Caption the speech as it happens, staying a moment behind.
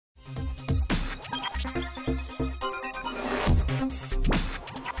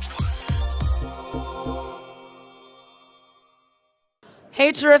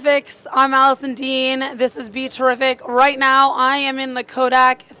BeTerrifics, I'm Allison Dean. This is BeTerrific. Right now, I am in the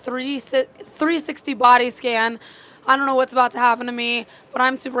Kodak 360 body scan. I don't know what's about to happen to me, but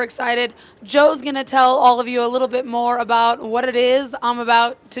I'm super excited. Joe's going to tell all of you a little bit more about what it is I'm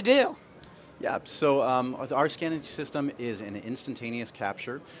about to do. Yeah, so our scanning system is an instantaneous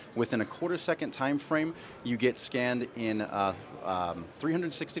capture. Within a quarter-second time frame, you get scanned in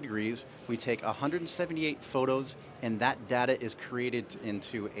 360 degrees. We take 178 photos, and that data is created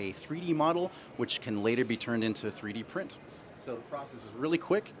into a 3D model, which can later be turned into a 3D print. So the process is really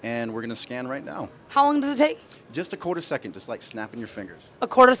quick, and we're going to scan right now. How long does it take? Just a quarter second, just like snapping your fingers. A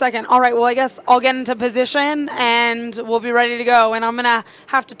quarter second. All right, well, I guess I'll get into position, and we'll be ready to go. And I'm going to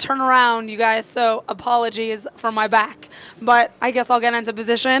have to turn around, you guys, so apologies for my back. But I guess I'll get into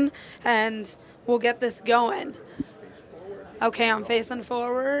position, and we'll get this going. Okay, I'm facing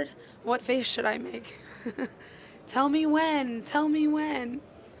forward. What face should I make? Tell me when. Tell me when.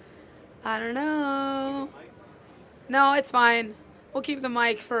 I don't know. No, it's fine. We'll keep the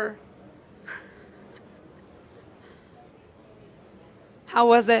mic for... How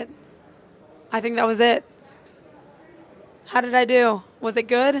was it? I think that was it. How did I do? Was it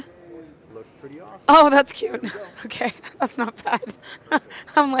good? Looks pretty awesome. Oh, that's cute. Okay, that's not bad.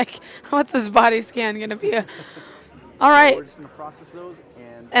 I'm like, what's this body scan going to be? All right. We're just going to process those.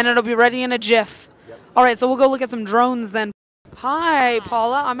 And it'll be ready in a jiff. Yep. All right, so we'll go look at some drones then. Hi,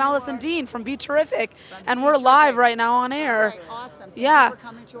 Paula. I'm Allison Dean from BeTerrific, and we're live right now on air. Right, awesome. Thank Yeah. you for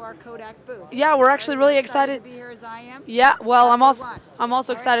coming to our Kodak booth. Yeah, we're actually really excited. To be here as I am. Yeah, well, I'm That's also for what?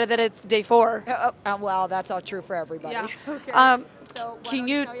 excited that it's day 4. Well, that's all true for everybody. Yeah. Okay. So why can don't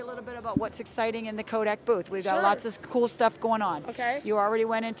you tell you a little bit about what's exciting in the Kodak booth? We've got Sure. lots of cool stuff going on. Okay. You already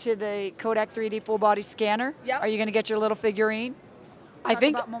went into the Kodak 3D full body scanner. Yep. Are you going to get your little figurine? I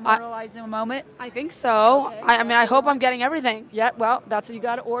think Talk about memorializing a moment. I think so. Okay, I mean, I hope I'm getting everything. Yeah, well, that's what you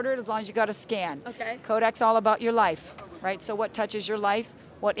got to order it as long as you got to scan. Okay. Kodak's all about your life, right? So what touches your life?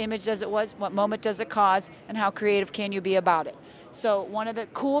 What image does it was? What moment does it cause? And how creative can you be about it? So one of the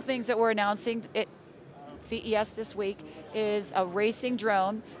cool things that we're announcing at CES this week is a racing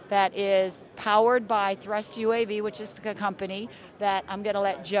drone that is powered by Thrust UAV, which is the company that I'm going to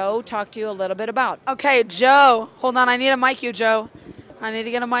let Joe talk to you a little bit about. Okay, Joe. Hold on. I need a mic, you, Joe. I need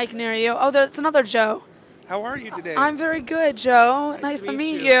to get a mic near you. Oh, there's another Joe. How are you today? I'm very good, Joe. Nice to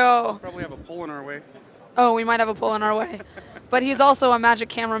meet you. Probably have a pole in our way. Oh, we might have a pole in our way. But he's also a magic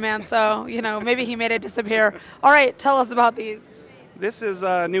cameraman, so, you know, maybe he made it disappear. All right, tell us about these. This is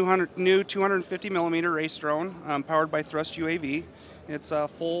a new 250 millimeter race drone powered by Thrust UAV. It's a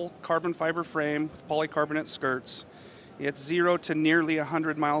full carbon fiber frame with polycarbonate skirts. It's 0 to nearly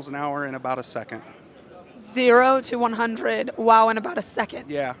 100 miles an hour in about a second. 0 to 100, wow, in about a second.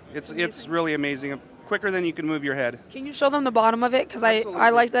 Yeah, it's really amazing. Quicker than you can move your head. Can you show them the bottom of it? Because I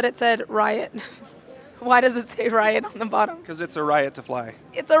Absolutely. like that it said riot. Why does it say riot on the bottom? Because it's a riot to fly.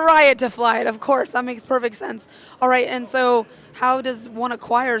 It's a riot to fly it, of course. That makes perfect sense. All right, and so how does one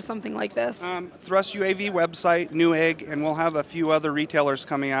acquire something like this? Thrust UAV website, Newegg, and we'll have a few other retailers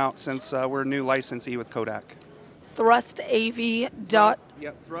coming out since we're a new licensee with Kodak. Thrustav.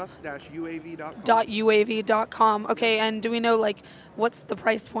 Yep, thrust-uav.com. .uav.com. Okay, and do we know, like, what's the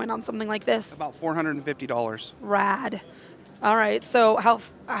price point on something like this? About $450. Rad. All right, so how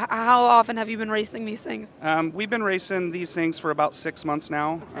often have you been racing these things? We've been racing these things for about 6 months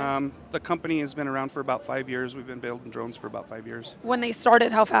now. Okay. The company has been around for about 5 years. We've been building drones for about 5 years. When they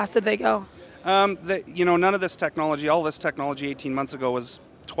started, how fast did they go? None of this technology, all this technology 18 months ago was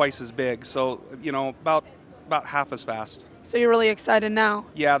twice as big. So, about half as fast. So you're really excited now?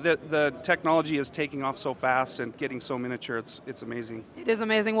 Yeah, the technology is taking off so fast and getting so miniature. It's amazing. It is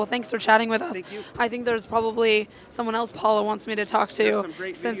amazing. Well, thanks for chatting with us. Thank you. I think there's probably someone else Paula wants me to talk to. There's some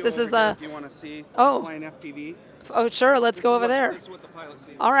great since video this over is here a if you want to see Oh. flying FPV. Oh, sure, let's go over there. This is what the pilot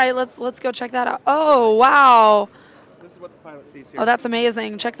sees. All right, let's go check that out. Oh, wow. This is what the pilot sees here. Oh, that's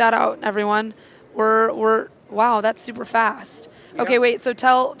amazing. Check that out, everyone. Wow, that's super fast. Okay, wait, so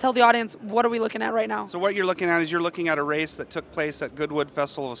tell the audience, what are we looking at right now? So what you're looking at is you're looking at a race that took place at Goodwood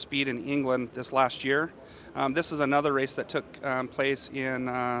Festival of Speed in England this last year. This is another race that took place in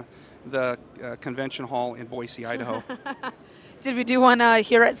the convention hall in Boise, Idaho. Did we do one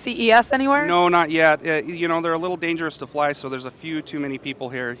here at CES anywhere? No, not yet. They're a little dangerous to fly, so there's a few too many people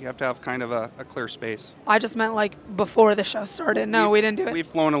here. You have to have kind of a clear space. I just meant like before the show started. No, we didn't do it. We've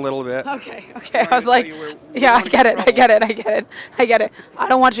flown a little bit. Okay. I was like, yeah, I get it. I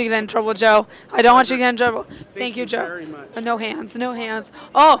don't want you to get in trouble, Joe. I don't want you to get in trouble. Thank you, Joe. Very much. No hands.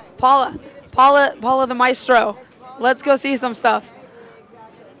 Oh, Paula the maestro. Let's go see some stuff.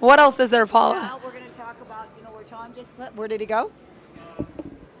 What else is there, Paula? Now we're going to talk about, where Tom just went. Where did he go?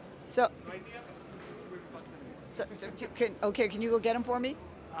 So can you go get them for me?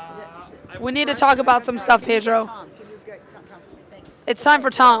 We need to talk about some stuff, Pedro. Tom, can you get Tom? Thank you. It's time for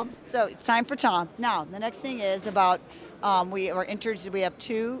Tom. So it's time for Tom. Now, the next thing is about we have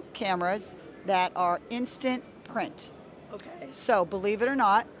 2 cameras that are instant print. Okay. So believe it or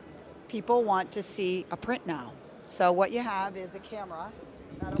not, people want to see a print now. So what you have is a camera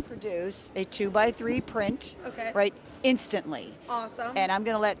that'll produce a 2x3 print, Okay. right, instantly. Awesome. And I'm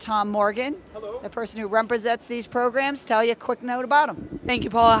going to let Tom Morgan, Hello. the person who represents these programs, tell you a quick note about them. Thank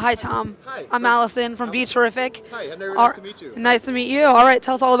you, Paula. Hi, Tom. Hi. I'm Allison from BeTerrific. Hi, nice to meet you. Nice to meet you. All right,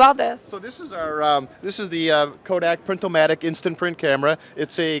 tell us all about this. So this is our this is the Kodak Printomatic instant print camera.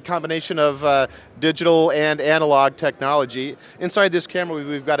 It's a combination of digital and analog technology. Inside this camera,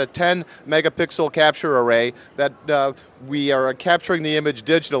 we've got a 10 megapixel capture array that we are capturing the image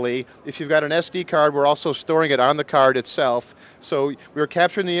digitally. If you've got an SD card, we're also storing it on the card itself. So we're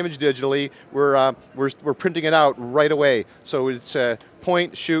capturing the image digitally. We're printing it out right away. So it's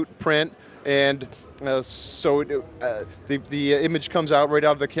point, shoot, print, and the image comes out right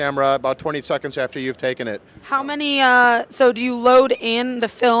out of the camera about 20 seconds after you've taken it. How many, so do you load in the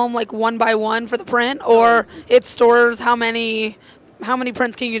film like one by one for the print, or it stores how many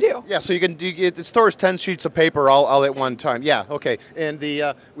prints can you do? Yeah, so it stores 10 sheets of paper all at one time. Yeah, okay. And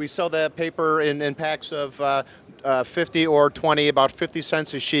we sell that paper in packs of 50 or 20, about 50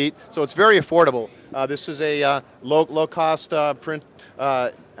 cents a sheet. So it's very affordable. This is a low cost print.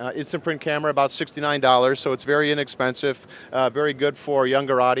 Instant print camera, about $69, so it's very inexpensive, very good for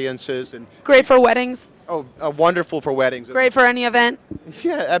younger audiences. And Great for weddings. Oh, wonderful for weddings. Great for any event.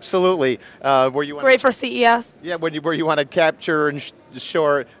 Yeah, absolutely. Where you want Great for CES. Yeah, where you want to capture and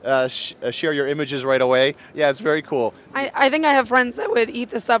share your images right away. Yeah, it's very cool. I think I have friends that would eat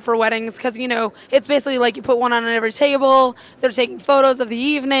this up for weddings because, you know, it's basically like you put one on every table. They're taking photos of the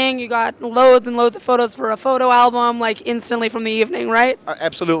evening. You got loads and loads of photos for a photo album, like instantly from the evening, right?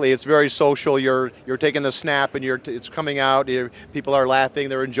 Absolutely. It's very social. You're taking the snap and it's coming out. People are laughing.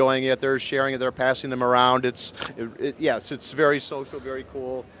 They're enjoying it. They're sharing it. They're passing them around. Yes, it's very social, very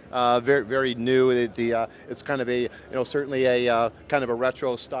cool. Very new. It's kind of a certainly a kind of a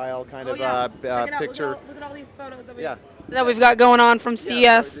retro style kind of picture. Look at all these photos that we've got going on from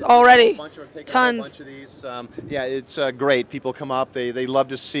CES already. Tons. A bunch of these. Yeah, it's great. People come up. They love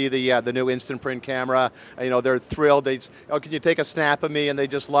to see the new instant print camera. They're thrilled. Can you take a snap of me? And they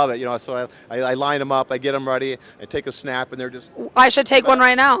just love it. So I line them up. I get them ready. I take a snap, and they're just. I should take one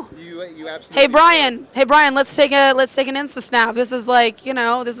right now. You absolutely. Hey Brian, let's take an Insta snap. This is like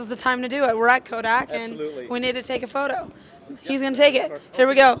this is the time to do it. We're at Kodak and we need to take a photo. He's gonna take it. Here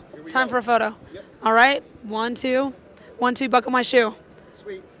we go. Time for a photo. Yep. All right. 1, 2. 1, 2. Buckle my shoe.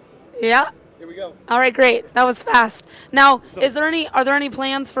 Sweet. Yeah. Here we go. All right. Great. That was fast. Now, are there any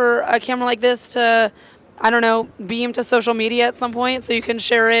plans for a camera like this to, I don't know, beam to social media at some point so you can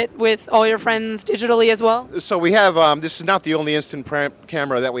share it with all your friends digitally as well? So we have, this is not the only instant print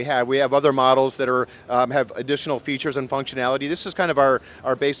camera that we have. We have other models that have additional features and functionality. This is kind of our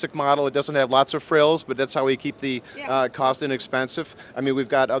basic model. It doesn't have lots of frills, but that's how we keep the cost inexpensive. I mean, we've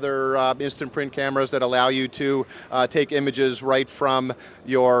got other instant print cameras that allow you to take images right from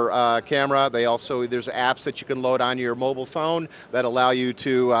your camera. There's apps that you can load on your mobile phone that allow you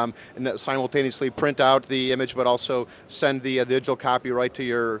to simultaneously print out the image, but also send the digital copy right to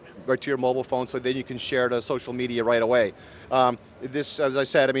your mobile phone, so then you can share to social media right away. This, as I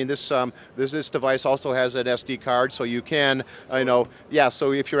said, I mean, this device also has an SD card, so you can,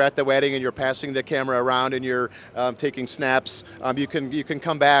 so if you're at the wedding and you're passing the camera around and you're taking snaps, you can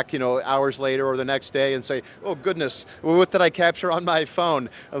come back, hours later or the next day and say, oh goodness, what did I capture on my phone?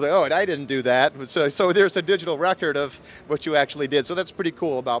 I was like, oh, and I didn't do that. So there's a digital record of what you actually did. So that's pretty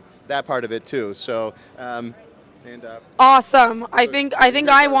cool about that part of it too. So. Awesome. I think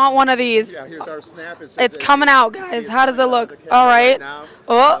I want one of these. Yeah, here's our snap. It's coming out, guys. How does it look? All right.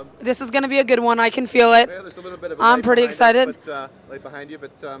 Oh, this is going to be a good one. I can feel it. There's a little bit of a I'm pretty excited. Light behind you,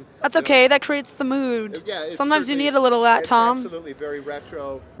 but that's okay. That creates the mood. Yeah, sometimes you need a little of that, Tom. Absolutely, very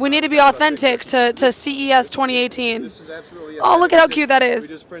retro. We need to be authentic to CES 2018. This is absolutely. Oh, look at how cute that is. We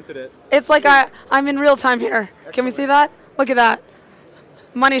just printed it. It's like I'm in real time here. Excellent. Can we see that? Look at that.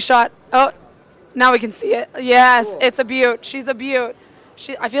 Money shot. Oh. Now we can see it. Yes, cool. It's a beaut. She's a beaut.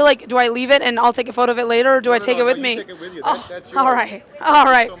 I feel like, do I leave it and I'll take a photo of it later, or do I take it with me? Take it with you. That's yours. All right. All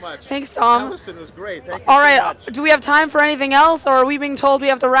right. Thank you so much. Thanks, Tom. Allison, was great. Thank you all right. so much. Do we have time for anything else, or are we being told we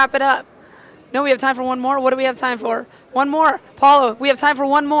have to wrap it up? No, we have time for one more. What do we have time for? One more. Paula, we have time for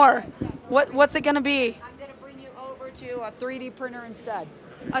one more. What's it going to be? I'm going to bring you over to a 3D printer instead.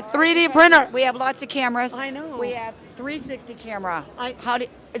 A 3D printer. We have lots of cameras. I know. We have 360 camera. I-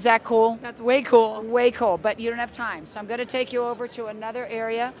 Is that cool? That's way cool. Way cool, but you don't have time. So I'm going to take you over to another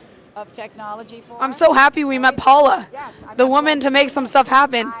area of technology for I'm us. so happy we met Paula, Yes, I'm the not woman to make some stuff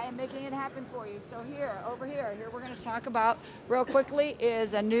happen. I am making it happen for you. So over here we're going to talk about real quickly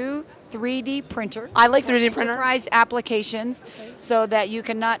is a new 3D printer. I like 3D printers. Enterprise applications, so that you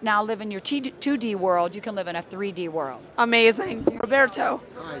can not now live in your 2D world. You can live in a 3D world. Amazing. Roberto.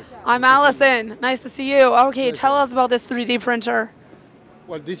 I'm Allison. Nice to see you. Okay, tell us about this 3D printer.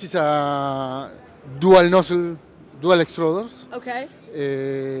 Well, this is a dual nozzle, dual extruders, Okay.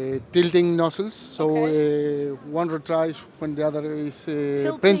 tilting nozzles. So Okay. one retries when the other is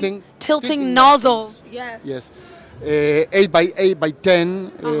printing. Tilting nozzles. Yes. Yes. 8 by 8 by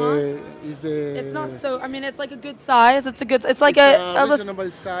 10 is the. It's not so. I mean, it's like a good size. It's a good. It's like it's a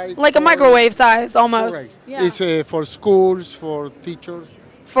reasonable size. like a for- microwave size almost. Correct. Yeah. It's for schools, for teachers,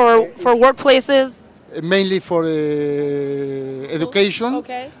 For workplaces. mainly for education,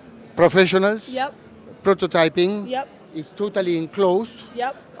 Okay. professionals, Yep. prototyping. Yep. It's totally enclosed.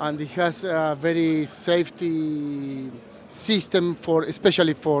 Yep. And it has a very safety system for,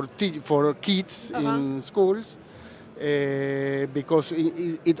 especially for kids in schools, because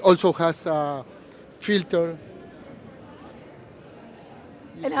it also has a filter.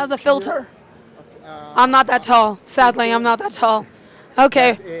 It has a filter. I'm not that tall. Sadly, I'm not that tall.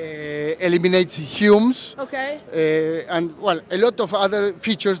 Okay. Eliminates fumes. Okay. And well, a lot of other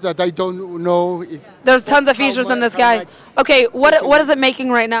features that I don't know. There's tons of features in this guy. Okay, what is it making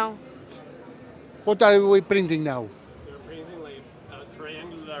right now? What are we printing now? We're painting like a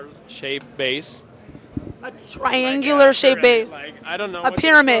triangular shaped base. A triangular shaped base. Like, I don't know. A what the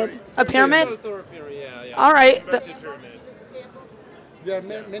pyramid. story- A pyramid? Sort of pyramid, yeah. All right. Inverted pyramid. There are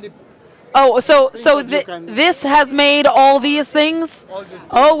many. Oh, so that you can- this has made all these things. All the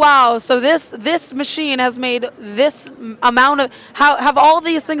Oh wow! So this machine has made this amount of. How have all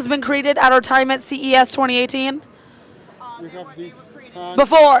these things been created at our time at CES 2018? We have this. hand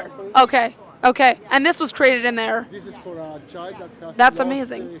Before. sample. Okay. Okay. And this was created in there. This is for a child that has That's lost,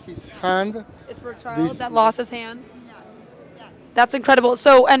 amazing. His hand. It's for a child This- that lost his hand. That's incredible.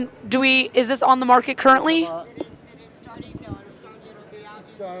 So, and is this on the market currently?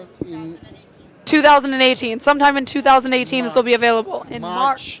 Start in 2018. Sometime in 2018, this will be available. In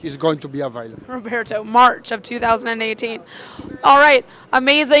March. is going to be available. Roberto, March of 2018. All right,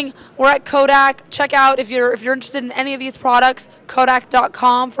 amazing. We're at Kodak. Check out if you're interested in any of these products,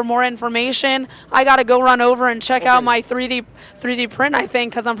 Kodak.com for more information. I gotta go run over and check out my 3D print, I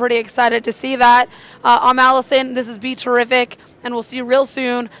think, because I'm pretty excited to see that. I'm Allison. This is BeTerrific, and we'll see you real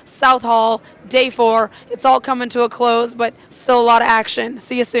soon. South Hall, day 4. It's all coming to a close, but still a lot of action.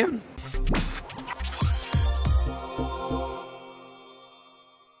 See you soon.